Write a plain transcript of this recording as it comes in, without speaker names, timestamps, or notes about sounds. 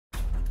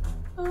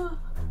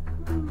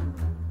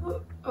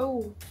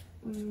Oh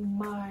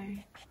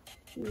my.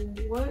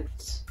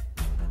 What?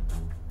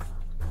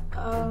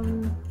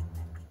 Am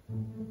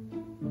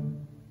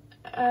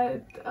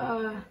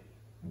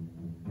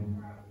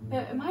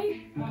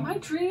I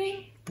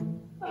dreaming?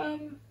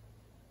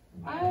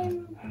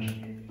 I'm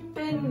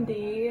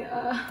Bendy,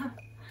 oh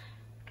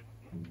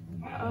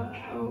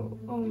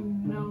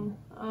no,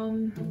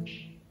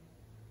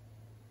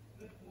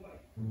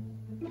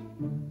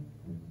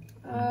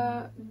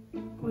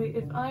 wait,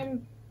 if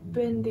I'm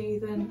Bendy,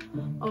 then,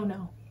 oh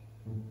no,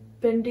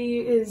 Bendy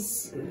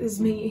is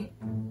me,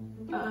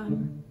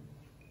 I'm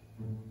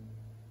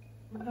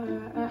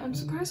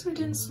surprised we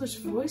didn't switch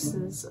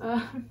voices,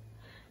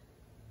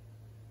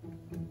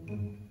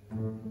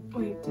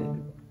 wait,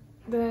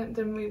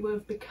 then we would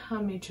have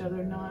become each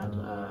other, not,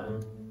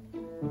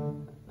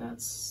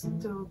 that's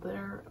still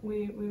there.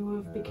 We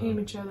would have became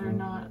each other,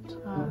 not,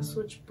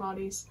 switched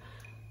bodies.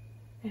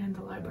 And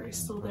the library's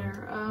still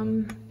there.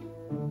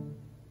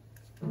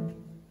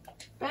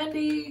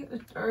 Bendy,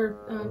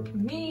 or,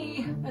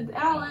 me, and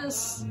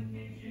Alice.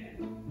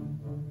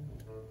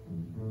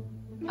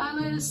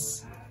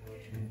 Alice.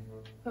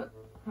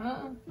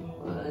 Huh?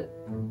 What?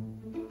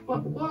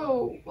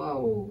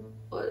 Whoa.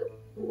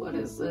 What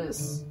is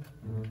this?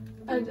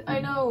 I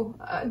know,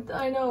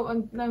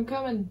 I'm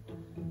coming.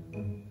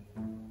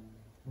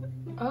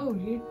 Oh,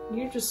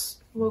 you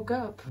just woke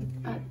up.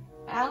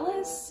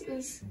 Alice?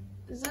 Is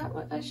that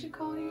what I should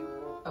call you?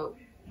 Oh,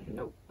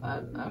 nope,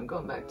 I'm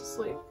going back to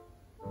sleep.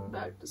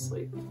 Back to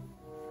sleep.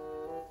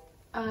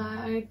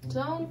 I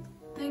don't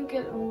think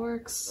it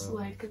works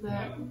like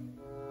that.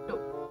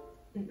 Nope.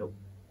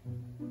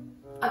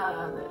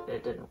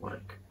 It didn't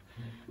work.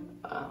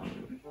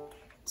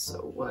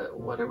 So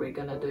what are we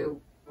gonna do?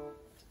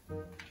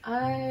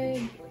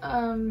 I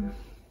don't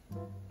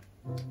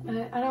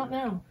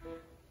know.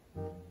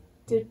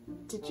 Did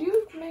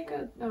you make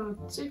a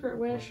secret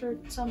wish or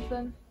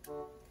something?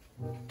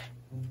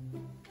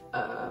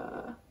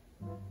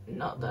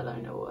 Not that I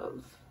know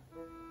of.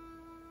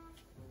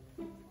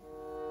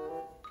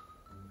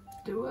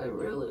 Do I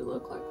really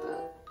look like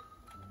that?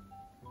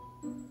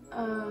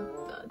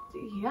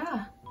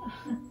 Yeah.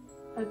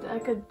 I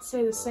could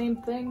say the same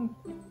thing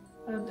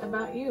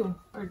about you,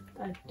 or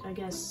I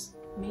guess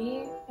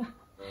me.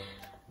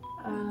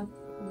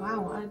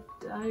 Wow,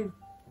 I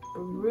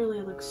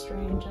really look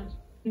strange. I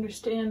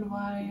understand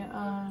why,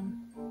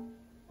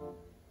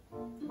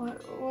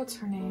 what's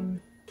her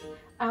name?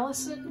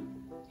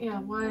 Alison? Yeah,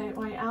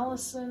 why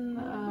Alison,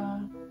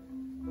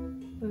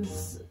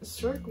 is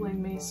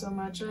circling me so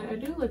much. I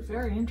do look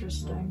very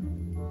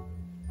interesting.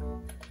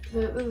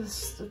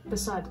 This is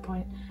beside the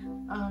point.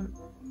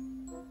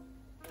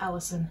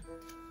 Alison.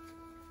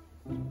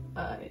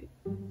 I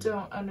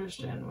don't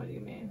understand what you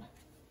mean.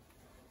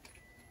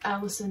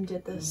 Alison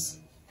did this.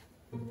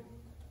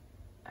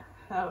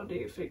 How do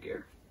you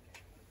figure?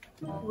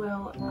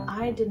 Well,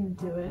 I didn't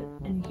do it,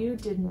 and you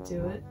didn't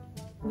do it.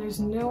 And there's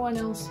no one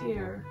else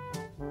here.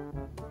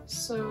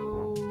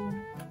 So...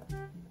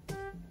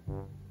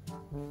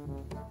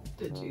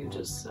 Did you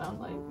just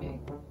sound like me?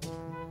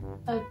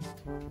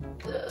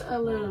 A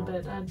little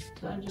bit. I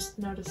just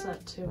noticed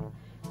that too.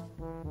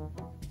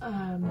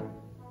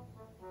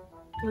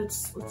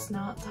 Let's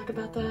not talk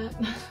about that.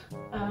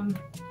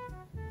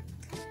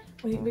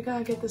 We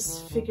gotta get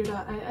this figured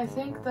out. I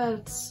think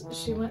that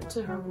she went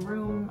to her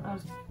room a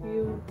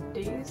few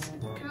days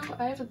ago.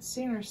 I haven't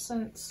seen her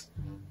since.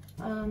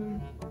 Have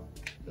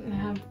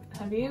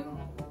you?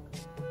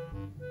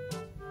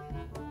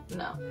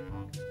 No.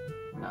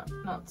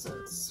 Not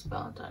since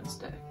Valentine's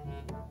Day.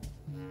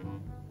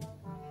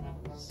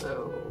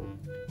 So,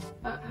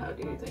 how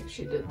do you think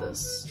she did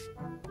this?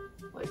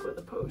 Like with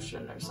a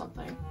potion or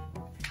something?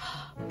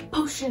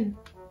 Potion!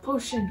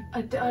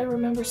 I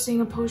remember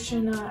seeing a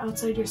potion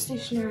outside your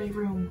stationery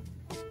room.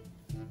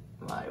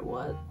 My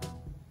what?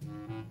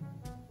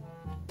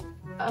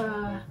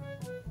 I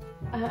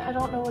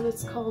don't know what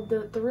it's called.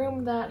 The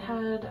room that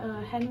had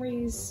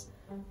Henry's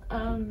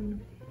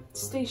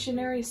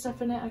stationery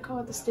stuff in it. I call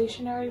it the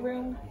stationery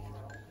room.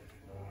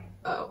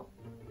 Oh.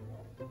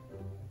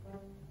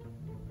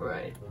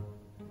 Right.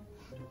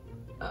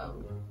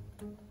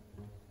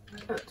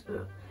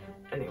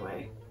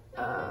 Anyway,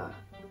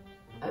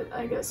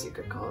 I guess you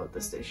could call it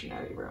the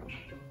stationery room.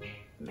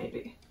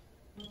 Maybe.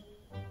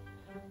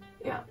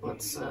 Yeah,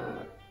 let's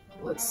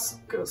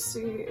go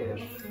see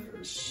if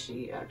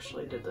she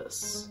actually did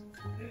this.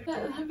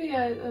 That'd be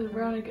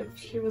ironic if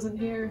she wasn't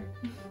here.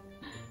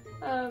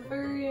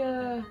 Very,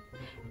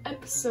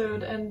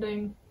 episode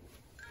ending.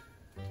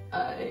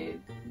 I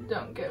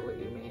don't get what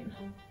you mean,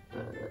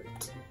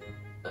 but,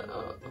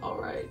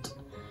 alright.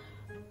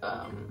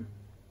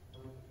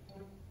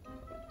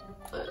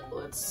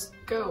 Let's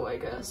go, I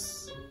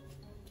guess.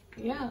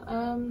 Yeah,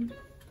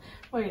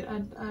 wait,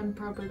 I'm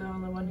probably the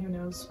only one who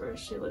knows where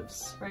she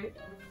lives, right?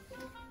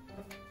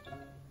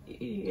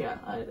 Yeah,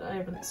 I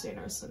haven't seen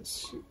her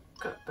since she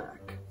got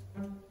back.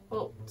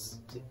 Well,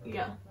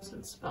 yeah,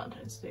 since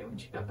Valentine's Day when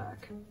she got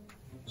back.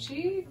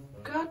 She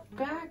got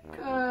back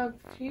a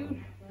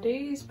few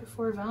days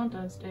before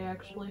Valentine's Day,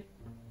 actually.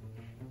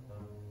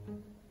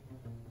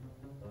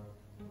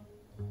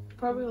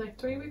 Probably like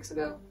 3 weeks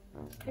ago,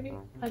 maybe?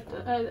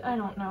 I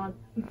don't know.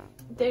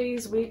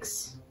 Days,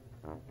 weeks.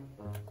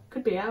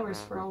 Could be hours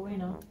for all we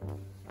know.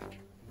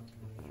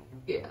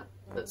 Yeah,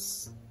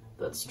 that's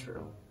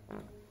true.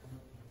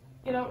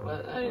 You know,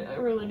 I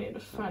really need to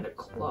find a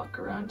clock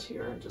around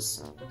here and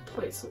just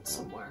place it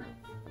somewhere.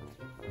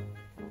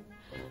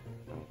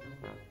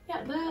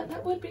 Yeah,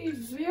 that would be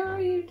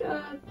very,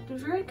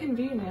 very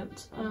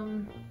convenient.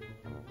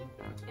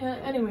 Yeah,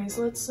 anyways,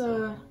 let's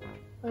go.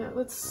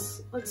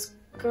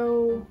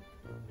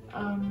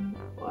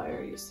 Why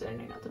are you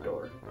standing at the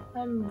door?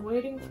 I'm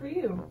waiting for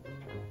you.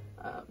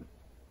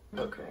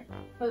 Okay.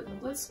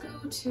 Let's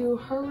go to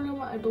her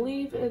room. I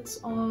believe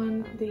it's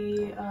on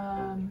the,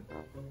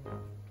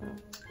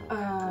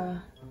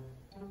 are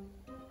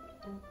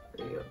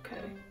you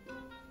okay?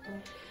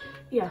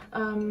 Yeah,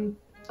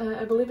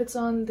 I believe it's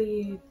on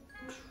the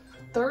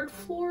 3rd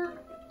floor?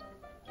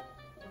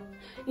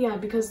 Yeah,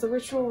 because the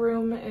ritual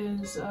room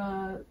is,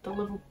 the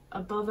level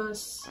above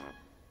us,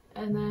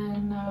 and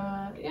then,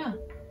 yeah,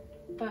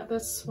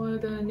 that's one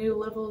of the new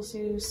levels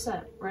you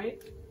set,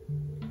 right?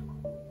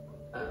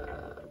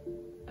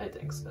 I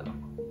think so.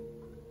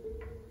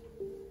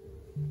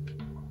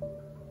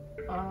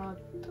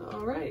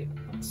 Alright,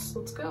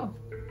 let's go.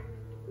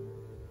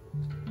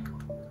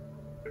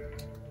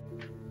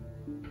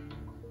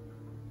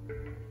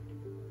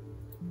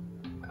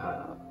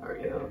 Are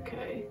you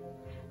okay?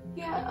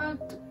 Yeah,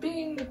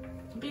 being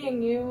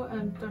you,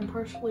 and I'm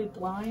partially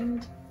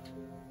blind.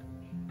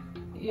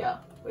 Yeah,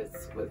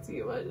 with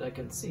you, I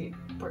can see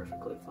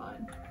perfectly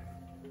fine.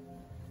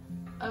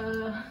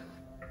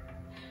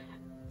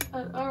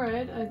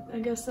 Alright, I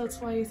guess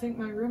that's why you think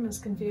my room is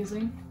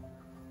confusing.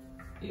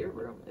 Your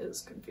room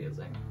is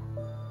confusing.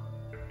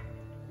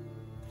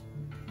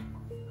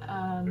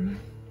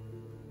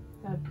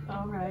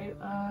 Alright,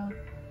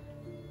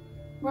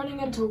 running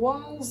into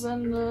walls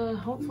and,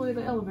 hopefully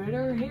the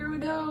elevator. Here we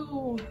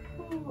go!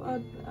 Ooh,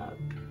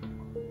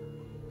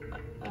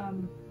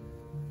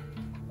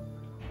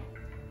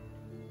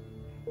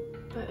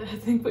 I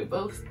think we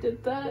both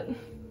did that.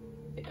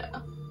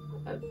 Yeah,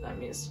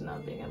 I'm used to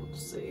not being able to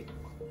see.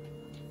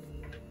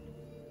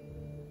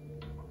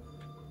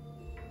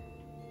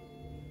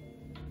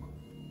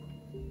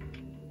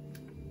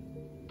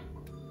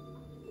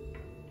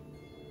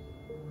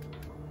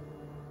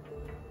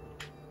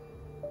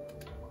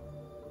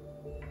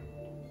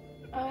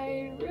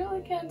 I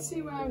really can't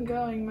see where I'm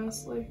going,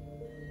 mostly.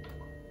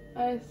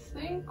 I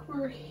think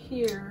we're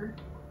here.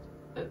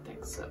 I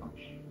think so.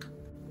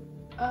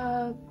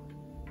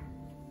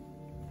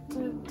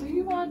 Do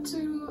you want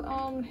to,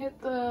 hit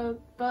the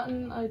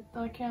button?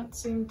 I can't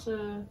seem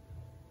to,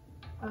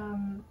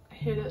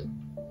 hit it.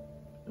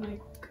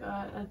 Like,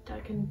 I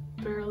can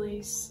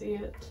barely see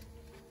it.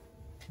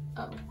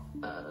 Oh,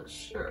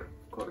 sure,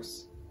 of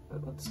course.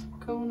 But what's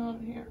going on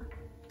here?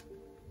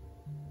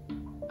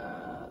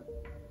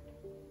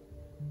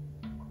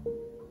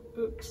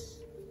 Oops.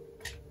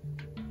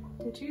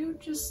 Did you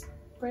just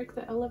break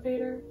the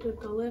elevator? Did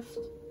the lift?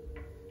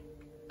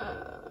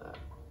 I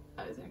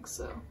think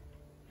so.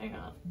 Hang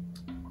on.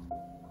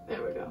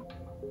 There we go.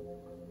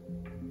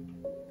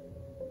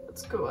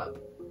 Let's go up.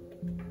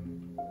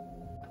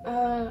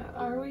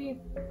 Are we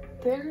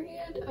there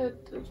yet?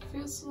 It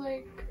feels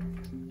like...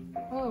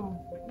 Oh,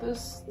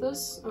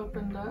 this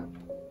opened up.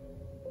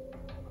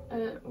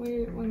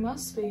 We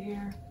must be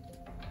here.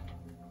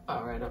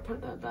 Alright, I'll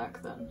put that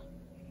back then.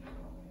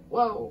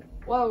 Whoa,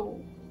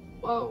 whoa,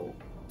 whoa.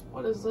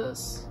 What is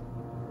this?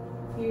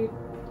 You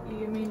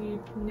mean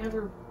you've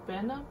never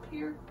been up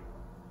here?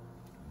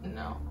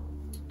 No.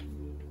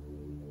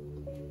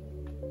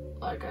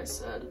 Like I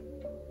said,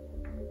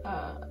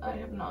 I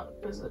have not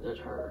visited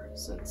her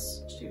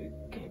since she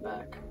came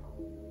back.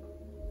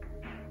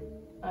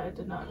 I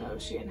did not know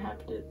she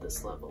inhabited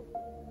this level.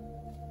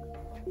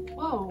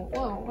 Whoa,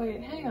 whoa,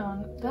 wait, hang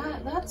on.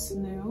 That's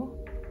new.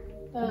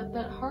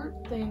 That heart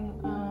thing,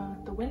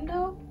 the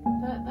window?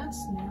 That's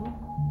new.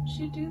 Did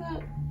she do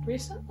that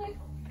recently?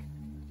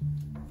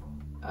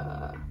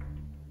 I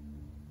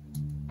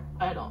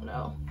don't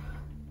know.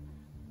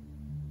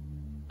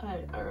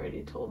 I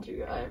already told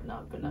you I have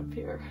not been up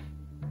here.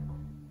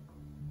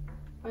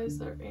 Why is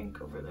there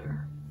ink over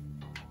there?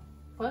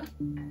 What?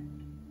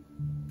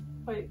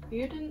 Wait,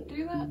 you didn't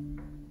do that?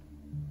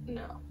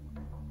 No.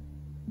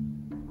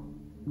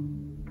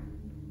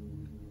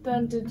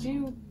 Then did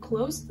you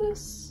close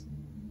this?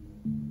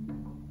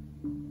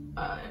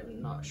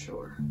 I'm not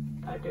sure.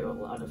 I do a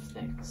lot of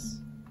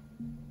things.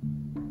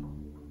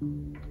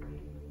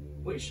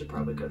 We should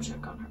probably go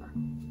check on her.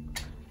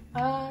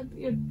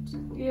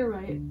 You're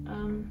right.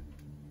 I'm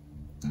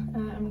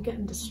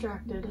getting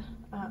distracted.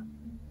 I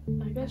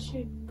guess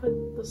she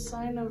put the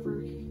sign over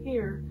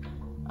here.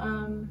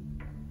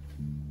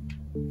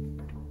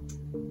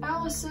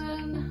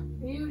 Alison,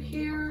 you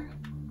here?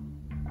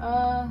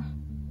 I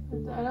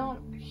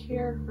don't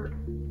hear her.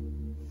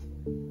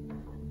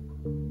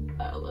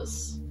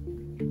 Alice.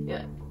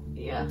 Yeah.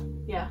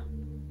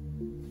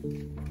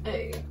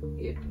 Hey,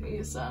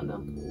 you sound a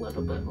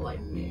little bit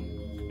like me.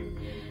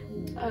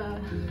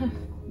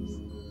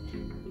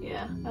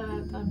 Yeah,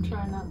 I'm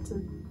trying not to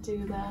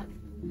do that.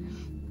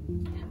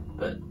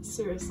 But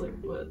seriously,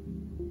 what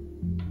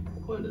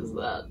is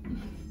that?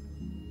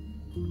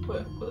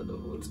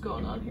 What's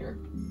going on here?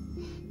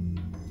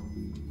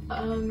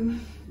 I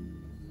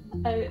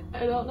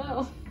don't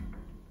know.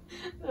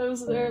 I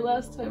was there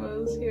last time I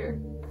was here.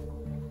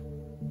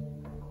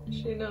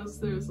 She knows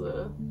there's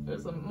a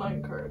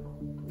minecart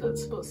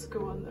that's supposed to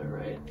go in there,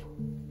 right?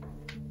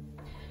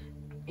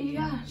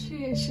 Yeah,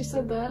 she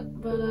said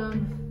that, but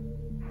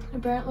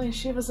apparently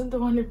she wasn't the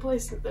one who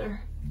placed it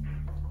there.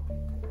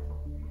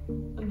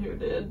 And who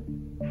did?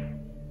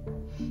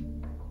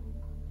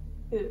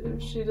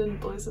 If she didn't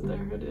place it there,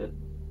 who did?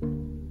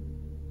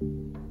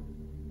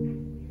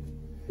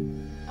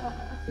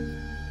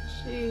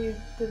 She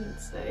didn't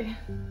say.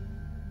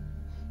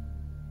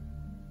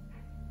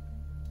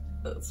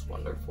 That's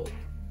wonderful.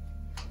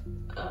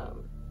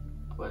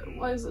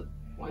 Why is it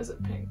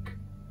pink?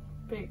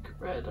 Pink,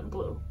 red, and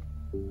blue?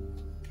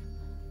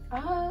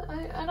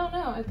 I don't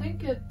know. I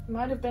think it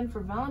might have been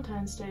for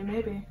Valentine's Day,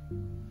 maybe.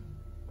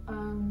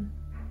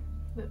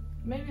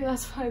 Maybe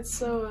that's why it's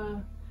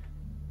so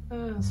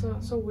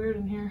weird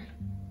in here.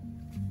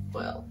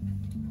 Well,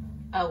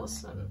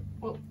 Alison.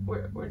 Well,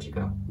 where'd you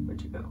go?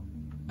 Where'd you go?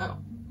 Oh.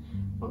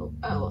 Well,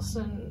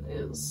 Alison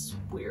is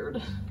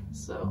weird,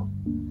 so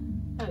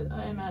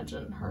I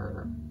imagine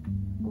her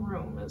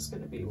room is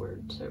gonna be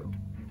weird too.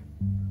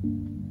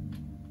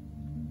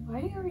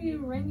 Why are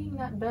you ringing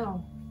that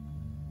bell?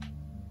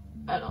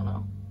 I don't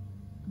know.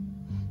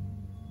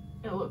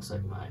 It looks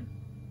like mine.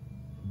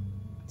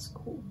 It's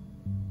cool.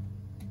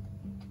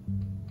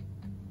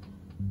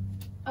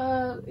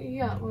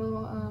 Yeah,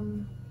 well,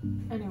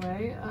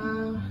 anyway,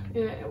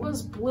 it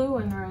was blue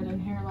and red in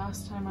here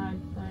last time I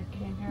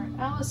came here.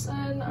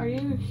 Alison, are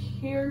you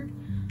here?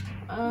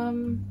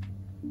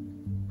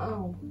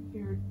 Oh,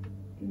 you're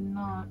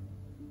not.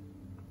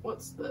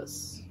 What's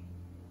this?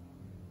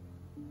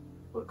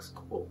 Looks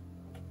cool.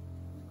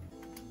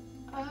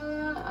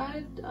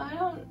 I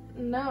don't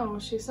know.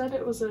 She said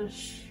it was a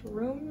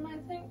shroom, I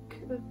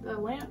think? A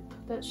lamp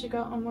that she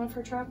got on one of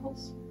her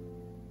travels.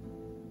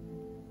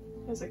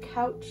 There's a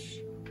couch.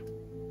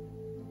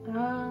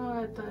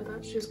 I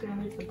thought she was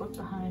gonna leave the book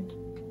behind.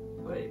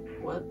 Wait,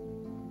 what?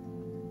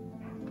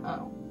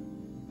 Oh.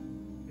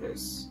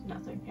 There's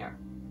nothing here.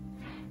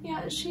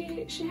 Yeah,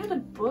 she had a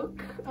book,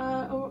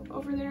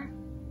 over there.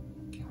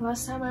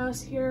 Last time I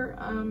was here,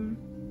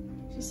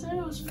 she said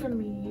it was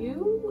from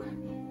you?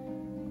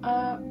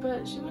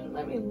 But she wouldn't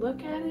let me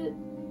look at it.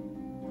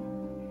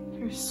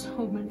 There's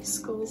so many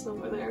skulls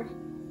over there.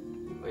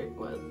 Wait,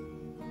 what?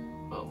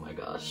 Oh my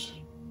gosh.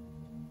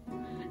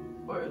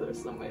 Why are there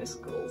so many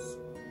skulls?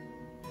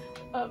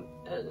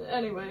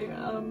 Anyway,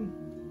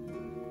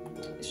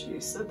 she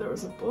said there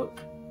was a book.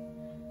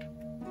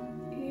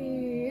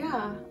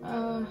 Yeah,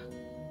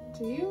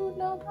 do you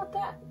know about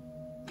that?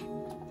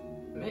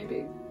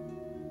 Maybe.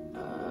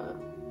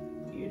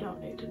 You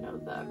don't need to know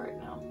that right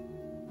now.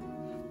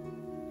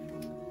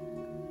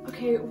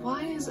 Okay,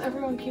 why is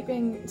everyone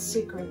keeping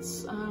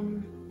secrets?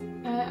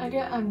 I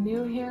get I'm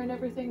new here and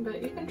everything,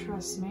 but you can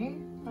trust me.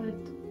 I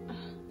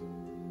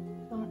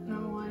don't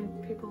know why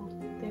people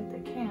think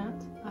they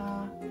can't.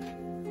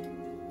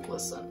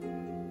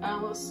 Listen,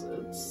 Alice,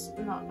 it's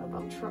not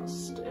about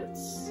trust.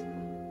 It's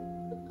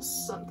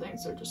some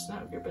things are just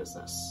none of your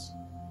business.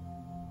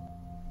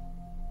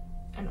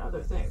 And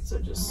other things are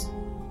just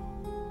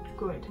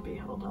going to be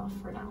held off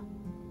for now.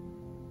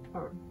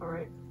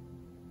 Alright.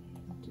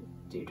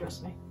 Do you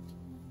trust me?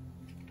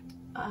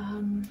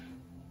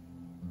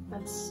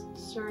 That's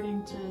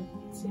starting to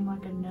seem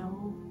like a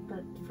no,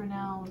 but for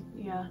now,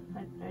 yeah,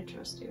 I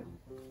trust you.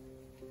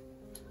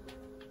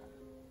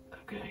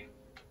 Okay,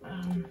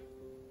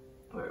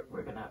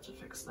 we're gonna have to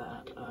fix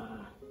that.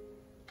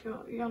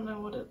 You'll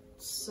know what it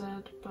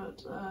said,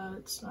 but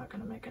it's not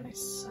gonna make any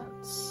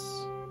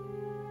sense.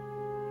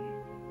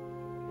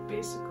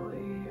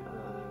 Basically,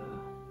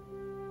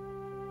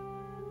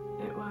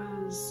 it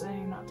was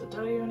saying not to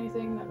tell you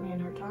anything that me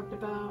and her talked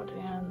about,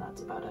 and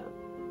that's about it.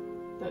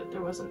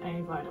 There wasn't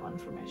any vital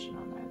information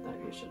on there that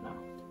you should know.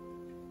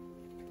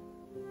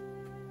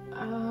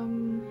 Okay.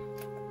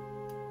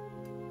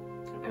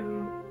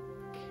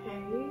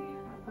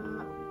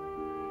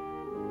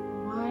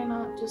 Why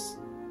not just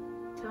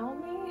tell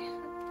me?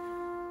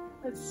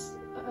 It's,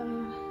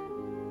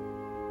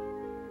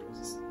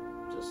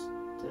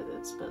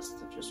 it's best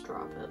to just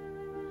drop it.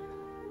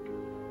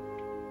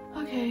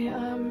 Okay,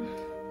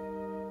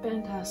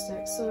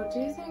 fantastic. So do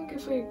you think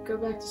if we go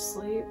back to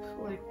sleep,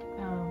 like,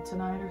 I don't know,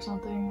 tonight or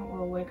something,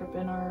 we'll wake up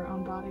in our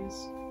own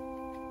bodies?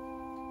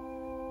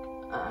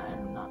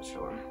 I'm not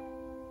sure.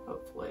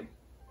 Hopefully.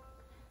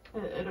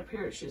 It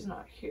appears she's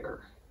not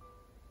here.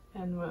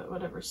 And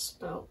whatever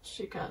spell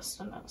she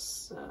cast on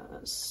us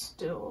is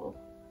still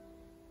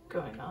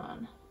going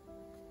on.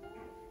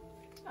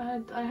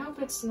 I hope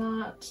it's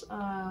not,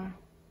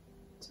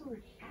 what's over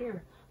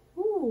here?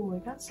 Ooh, we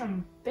got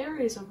some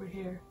berries over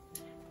here.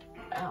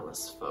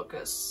 Alice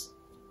focus.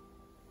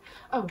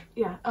 Oh,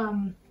 yeah,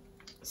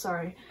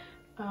 sorry.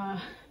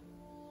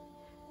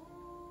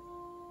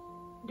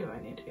 Do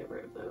I need to get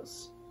rid of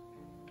those?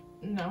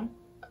 No.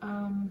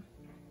 I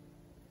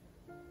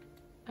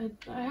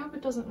hope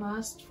it doesn't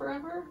last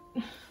forever.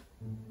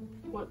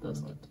 What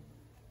doesn't?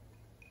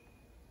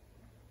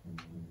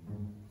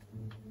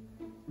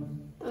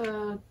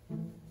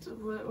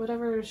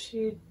 Whatever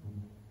she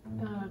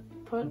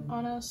put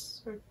on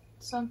us or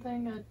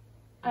something,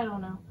 I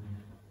don't know.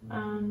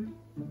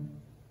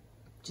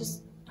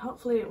 Just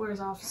hopefully it wears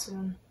off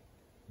soon.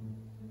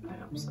 I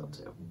hope so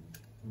too.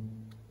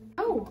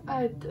 Oh,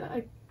 I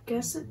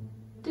guess it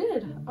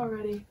did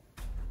already.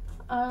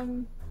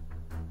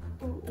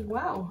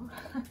 Wow.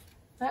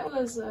 That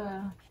was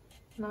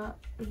not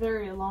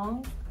very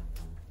long.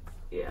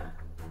 Yeah,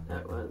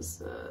 that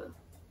was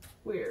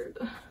weird.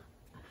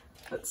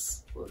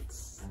 Let's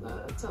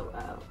tell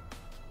Al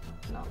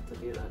not to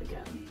do that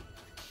again.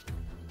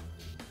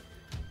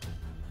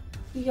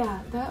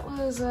 Yeah, that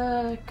was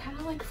kind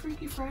of like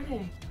Freaky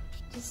Friday,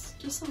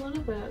 just a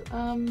little bit.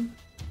 Well,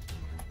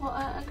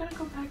 I'm gonna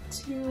go back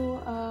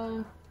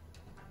to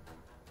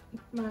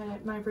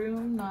my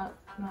room, not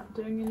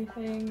doing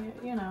anything,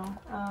 you know.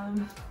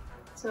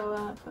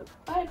 But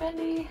bye,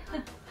 Bendy.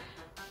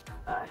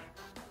 Bye.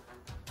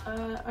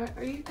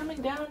 Are you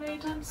coming down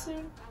anytime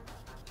soon?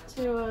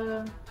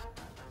 To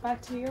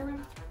back to your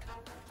room?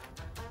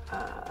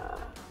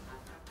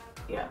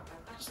 Yeah,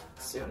 just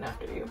soon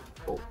after you.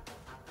 Oh.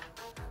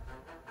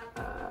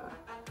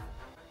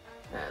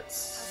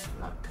 That's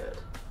not good.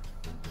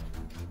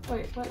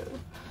 Wait,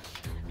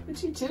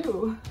 what'd you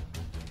do?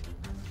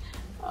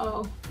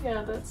 Oh,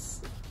 yeah,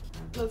 that's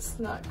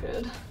not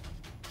good.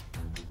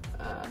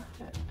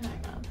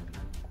 Hang on.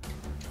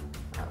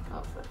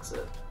 I'll fix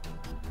it.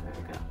 There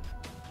we go.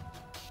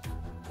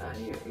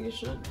 You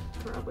should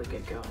probably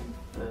get going.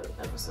 The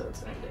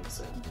episode's ending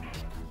soon.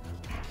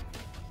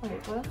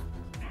 Wait, what?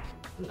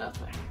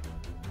 Nothing.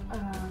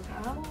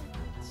 I'll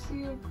see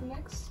you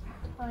next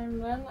time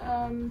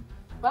then.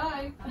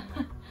 Bye!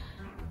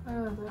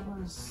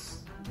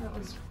 That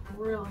was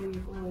really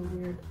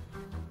weird.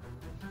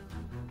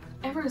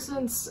 Ever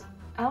since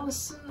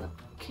Alison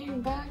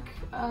came back,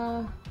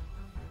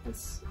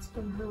 it's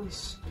been really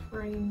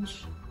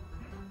strange.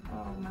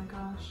 Oh my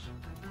gosh.